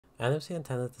NFC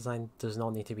antenna design does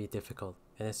not need to be difficult,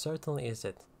 and it certainly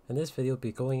isn't. In this video, we'll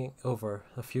be going over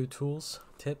a few tools,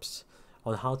 tips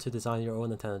on how to design your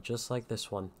own antenna just like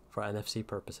this one for NFC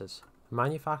purposes.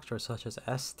 Manufacturers such as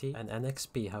ST and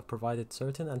NXP have provided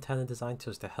certain antenna design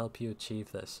tools to help you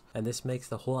achieve this, and this makes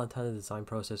the whole antenna design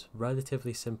process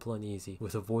relatively simple and easy,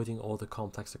 with avoiding all the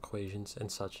complex equations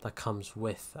and such that comes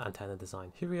with antenna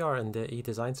design. Here we are in the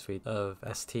eDesign suite of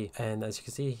ST, and as you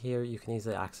can see here, you can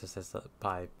easily access this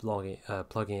by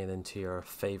plugging it into your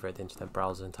favorite internet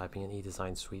browser and typing in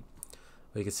eDesign suite.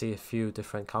 We can see a few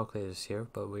different calculators here,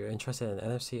 but we're interested in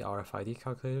NFC RFID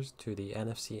calculators to the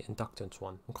NFC inductance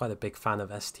one. I'm quite a big fan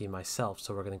of ST myself,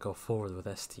 so we're going to go forward with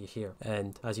ST here.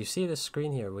 And as you see this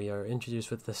screen here, we are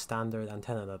introduced with the standard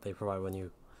antenna that they provide when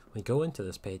you go into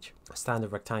this page. A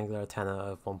standard rectangular antenna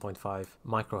of 1.5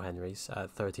 microhenries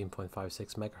at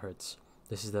 13.56 megahertz.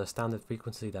 This is the standard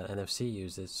frequency that NFC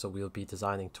uses, so we'll be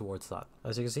designing towards that.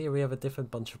 As you can see, we have a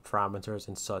different bunch of parameters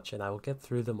and such, and I will get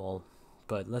through them all.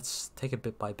 But let's take it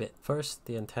bit by bit. First,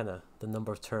 the antenna, the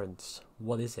number of turns.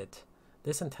 What is it?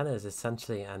 This antenna is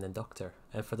essentially an inductor.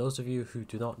 And for those of you who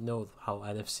do not know how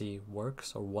NFC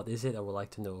works or what is it, or would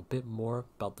like to know a bit more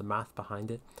about the math behind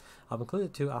it, I've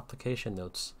included 2 application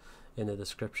notes in the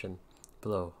description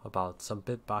below about some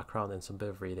bit background and some bit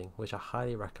of reading, which I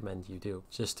highly recommend you do,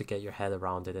 just to get your head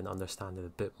around it and understand it a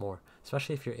bit more,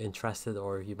 especially if you're interested,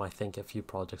 or you might think a few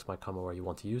projects might come where you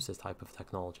want to use this type of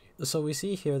technology. So we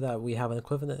see here that we have an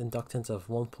equivalent inductance of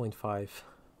 1.5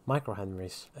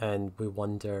 microhenries, and we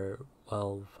wonder,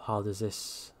 well, how does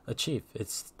this achieve?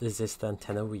 Is this the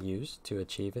antenna we use to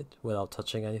achieve it without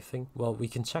touching anything? Well, we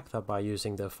can check that by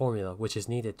using the formula which is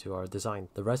needed to our design,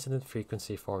 the resonant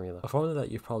frequency formula, a formula that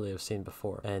you probably have seen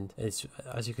before. And it's,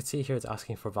 as you can see here, it's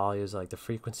asking for values like the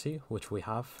frequency, which we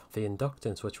have, the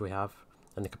inductance, which we have,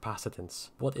 and the capacitance.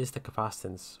 What is the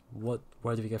capacitance?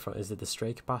 Where do we get from? Is it the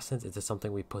stray capacitance? Is it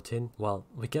something we put in? Well,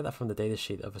 we get that from the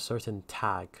datasheet of a certain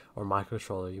tag or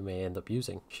microcontroller you may end up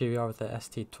using. Here we are with the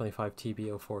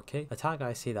ST25TB04K, a tag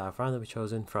IC that I've randomly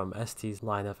chosen from ST's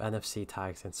line of NFC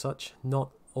tags and such.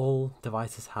 Not all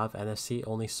devices have NFC,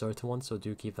 only certain ones, so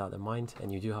do keep that in mind,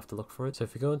 and you do have to look for it. So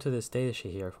if we go into this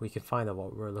datasheet here, we can find out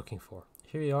what we're looking for.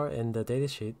 Here we are in the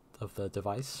datasheet of the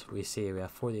device. We see we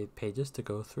have 48 pages to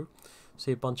go through.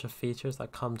 See a bunch of features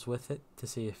that comes with it to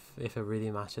see if it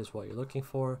really matches what you're looking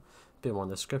for. A bit more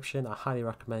description. I highly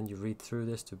recommend you read through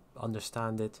this to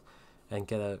understand it and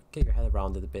get your head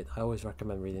around it a bit. I always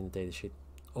recommend reading the datasheet.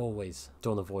 Always.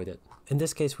 Don't avoid it. In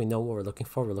this case, we know what we're looking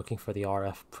for. We're looking for the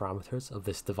RF parameters of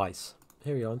this device.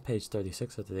 Here we are on page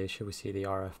 36 of the datasheet. We see the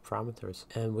RF parameters,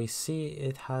 and we see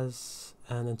it has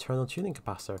an internal tuning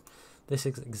capacitor. This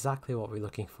is exactly what we're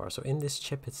looking for. So in this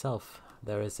chip itself,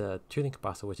 there is a tuning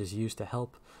capacitor which is used to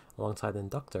help alongside the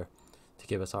inductor to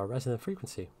give us our resonant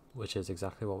frequency, which is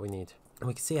exactly what we need. And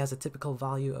we can see it has a typical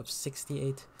value of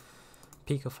 68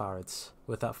 picofarads.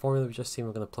 With that formula we've just seen,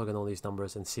 we're going to plug in all these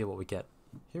numbers and see what we get.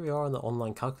 Here we are on the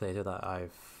online calculator that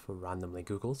I've randomly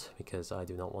googled because I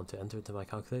do not want to enter into my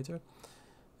calculator,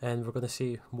 and we're going to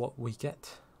see what we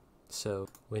get. So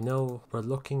we know we're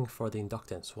looking for the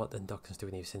inductance. What inductance do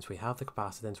we need? Since we have the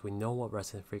capacitance, we know what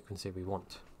resonant frequency we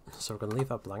want. So we're going to leave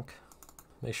that blank.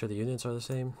 Make sure the units are the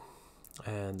same,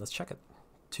 and let's check it.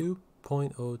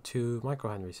 2.02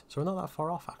 microhenries. So we're not that far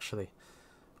off actually,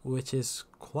 which is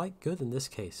quite good in this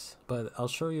case. But I'll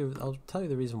tell you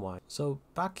the reason why. So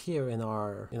back here in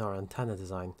our antenna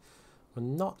design, we're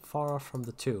not far off from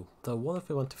the 2. So what if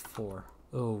we went to 4?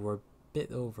 Oh, we're a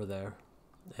bit over there.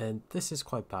 And this is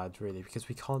quite bad really, because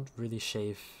we can't really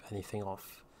shave anything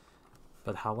off.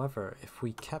 But however, if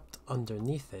we kept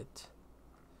underneath it,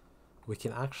 we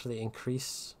can actually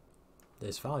increase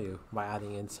this value by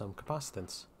adding in some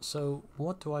capacitance. So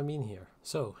what do I mean here?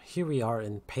 So here we are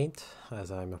in Paint,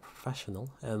 as I'm a professional,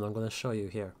 and I'm going to show you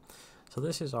here. So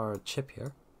this is our chip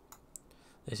here.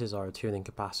 This is our tuning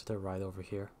capacitor right over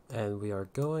here. And we are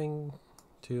going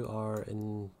to our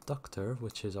inductor,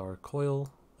 which is our coil.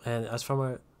 And as from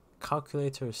our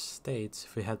calculator states,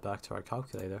 if we head back to our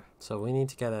calculator, so we need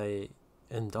to get a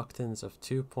inductance of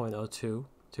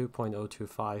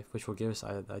 2.025, which will give us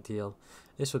an ideal.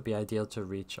 This would be ideal to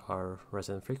reach our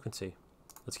resonant frequency.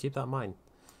 Let's keep that in mind.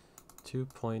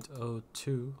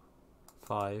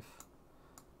 2.025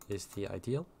 is the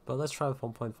ideal, but let's try with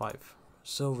 1.5.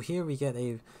 So here we get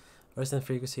a resonant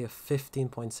frequency of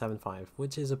 15.75,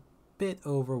 which is a bit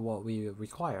over what we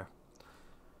require.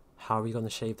 How are we going to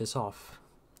shave this off?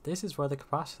 This is where the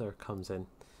capacitor comes in.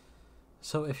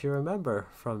 So if you remember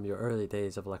from your early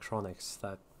days of electronics,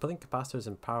 that putting capacitors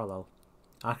in parallel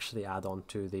actually add on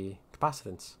to the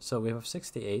capacitance. So we have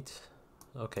 68.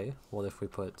 Okay, what if we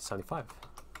put 75?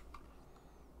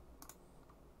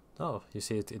 Oh, you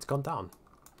see it's gone down.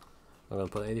 I'm gonna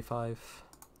put 85,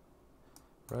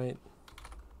 right,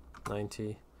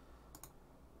 90,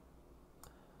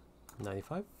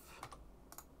 95.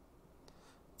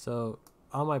 So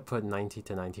I might put 90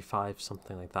 to 95,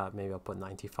 something like that. Maybe I'll put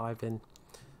 95 in.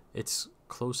 It's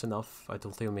close enough. I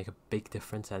don't think it'll make a big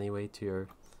difference anyway to your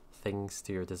things,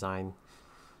 to your design,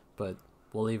 but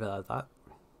we'll leave it at that.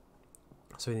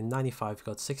 So in 95, we've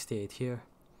got 68 here.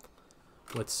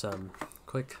 With some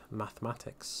quick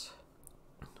mathematics,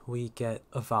 we get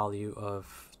a value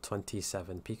of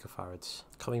 27 picofarads.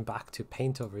 Coming back to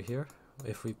paint over here,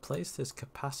 if we place this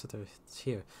capacitor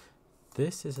here,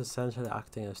 this is essentially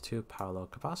acting as two parallel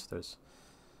capacitors.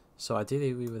 So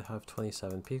ideally we would have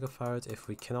 27 picofarads. If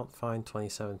we cannot find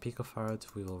 27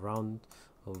 picofarads, we'll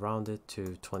round it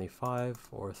to 25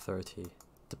 or 30,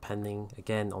 depending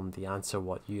again on the answer,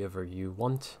 whatever you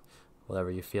want,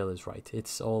 whatever you feel is right.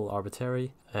 It's all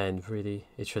arbitrary, and really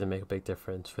it shouldn't make a big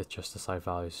difference with just the side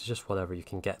values. It's just whatever you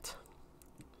can get.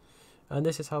 And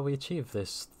this is how we achieve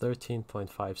this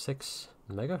 13.56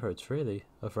 megahertz really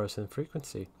of resonant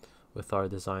frequency with our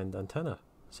designed antenna.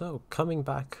 So coming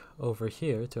back over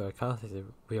here to our calculator,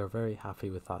 we are very happy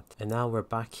with that. And now we're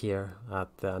back here at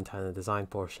the antenna design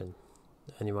portion.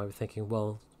 And you might be thinking,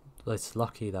 well, it's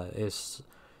lucky that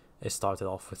it started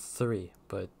off with 3,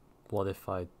 but what if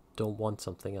I don't want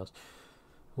something else?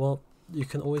 Well, you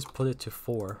can always put it to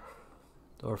 4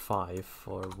 or 5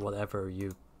 or whatever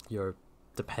you're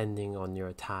depending on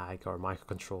your tag or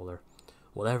microcontroller.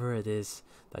 Whatever it is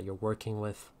that you're working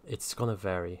with, it's gonna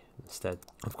vary instead.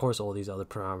 Of course, all these other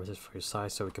parameters for your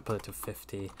size, so we could put it to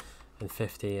 50 and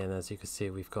 50, and as you can see,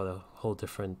 we've got a whole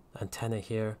different antenna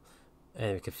here,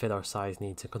 and we can fit our size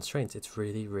needs and constraints. It's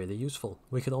really, really useful.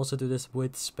 We can also do this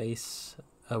with spacing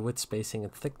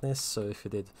and thickness. So if we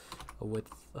did a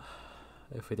width,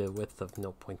 of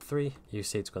 0.3, you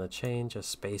see it's gonna change. A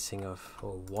spacing of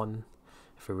 1,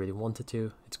 if we really wanted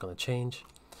to, it's gonna change.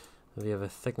 We have a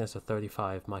thickness of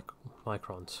 35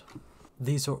 microns.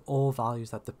 These are all values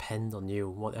that depend on you,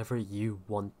 whatever you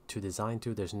want to design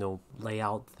to. There's no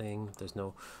layout thing, there's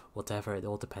no whatever. It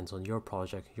all depends on your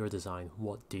project, your design.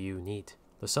 What do you need?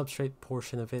 The substrate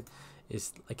portion of it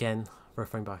is, again,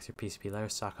 referring back to your PCB layer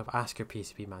stack of ask your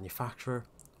PCB manufacturer,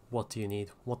 what do you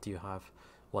need, what do you have,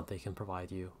 what they can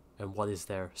provide you, and what is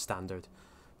their standard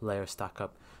layer stack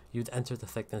up. You'd enter the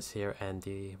thickness here and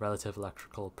the relative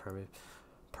electrical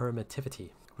permittivity.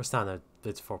 For standard,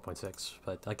 it's 4.6,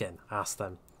 but again, ask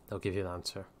them, they'll give you an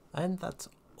answer. And that's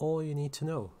all you need to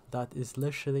know. That is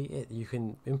literally it. You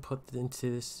can input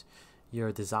into this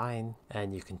your design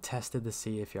and you can test it to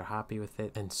see if you're happy with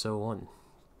it and so on.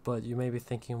 But you may be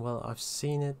thinking, well, I've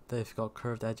seen it, they've got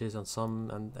curved edges on some,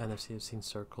 and NFC I've seen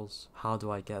circles. How do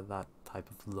I get that type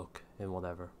of look in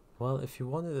whatever? Well, if you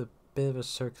wanted a bit of a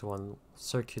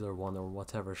circular one or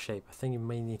whatever shape, I think you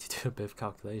may need to do a bit of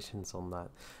calculations on that.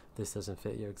 This doesn't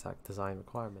fit your exact design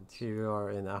requirements. Here you are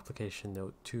in application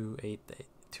note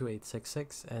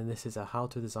 2866, and this is a how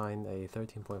to design a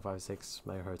 13.56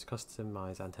 megahertz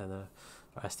customized antenna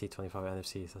for ST25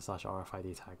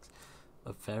 NFC/RFID tags.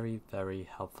 A very, very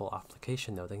helpful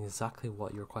application note, and exactly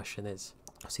what your question is.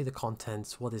 See the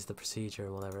contents, what is the procedure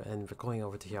and whatever, and we're going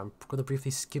over to here. I'm going to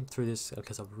briefly skim through this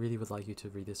because I really would like you to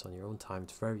read this on your own time.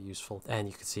 It's very useful, and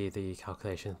you can see the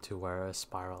calculation to where a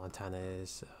spiral antenna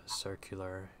is,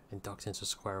 circular, inductance of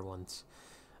square ones.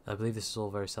 I believe this is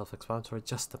all very self-explanatory,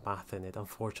 just the math in it.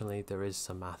 Unfortunately, there is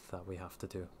some math that we have to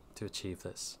do to achieve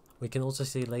this. We can also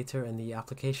see later in the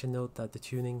application note that the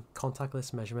tuning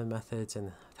contactless measurement methods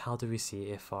and how do we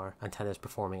see if our antenna is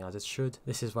performing as it should.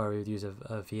 This is where we would use a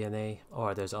VNA,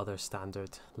 or there's other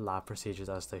standard lab procedures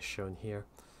as they're shown here.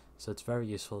 So it's very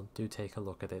useful. Do take a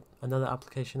look at it. Another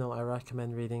application note I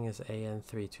recommend reading is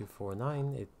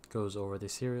AN3249. It goes over the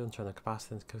serial internal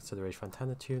capacitance consideration for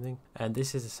antenna tuning. And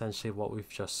this is essentially what we've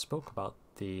just spoke about,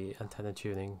 the antenna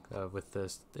tuning with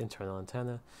the internal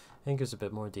antenna. And gives a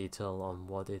bit more detail on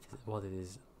what it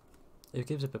is. It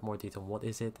gives a bit more detail on what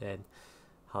is it and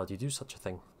how do you do such a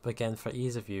thing. But again, for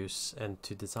ease of use and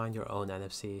to design your own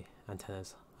NFC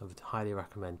antennas, I would highly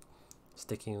recommend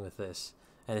sticking with this.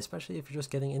 And especially if you're just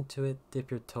getting into it,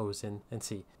 dip your toes in and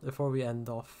see. Before I end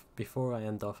off,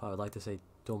 I would like to say,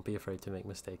 don't be afraid to make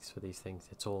mistakes for these things.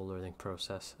 It's all a learning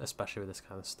process, especially with this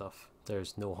kind of stuff.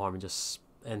 There's no harm in just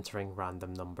entering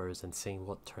random numbers and seeing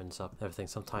what turns up. Everything.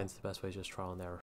 Sometimes the best way is just trial and error.